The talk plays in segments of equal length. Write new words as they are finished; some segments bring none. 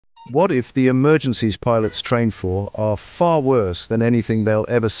What if the emergencies pilots train for are far worse than anything they'll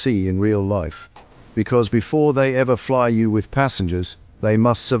ever see in real life? Because before they ever fly you with passengers, they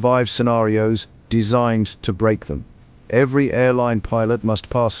must survive scenarios designed to break them. Every airline pilot must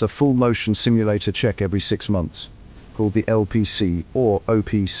pass a full motion simulator check every 6 months, called the LPC or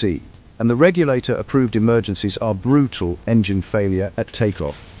OPC. And the regulator-approved emergencies are brutal engine failure at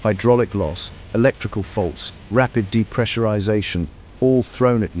takeoff, hydraulic loss, electrical faults, rapid depressurization, all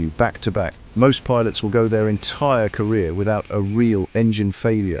thrown at you back to back. Most pilots will go their entire career without a real engine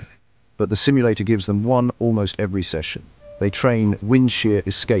failure, but the simulator gives them one almost every session. They train wind shear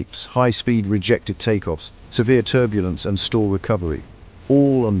escapes, high-speed rejected takeoffs, severe turbulence and stall recovery,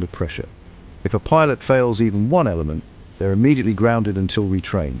 all under pressure. If a pilot fails even one element, they're immediately grounded until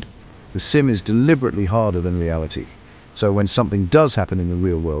retrained. The sim is deliberately harder than reality, so when something does happen in the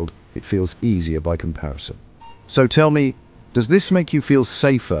real world, it feels easier by comparison. So tell me, does this make you feel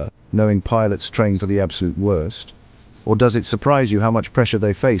safer knowing pilots train for the absolute worst? Or does it surprise you how much pressure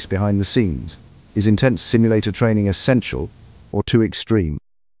they face behind the scenes? Is intense simulator training essential or too extreme?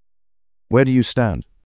 Where do you stand?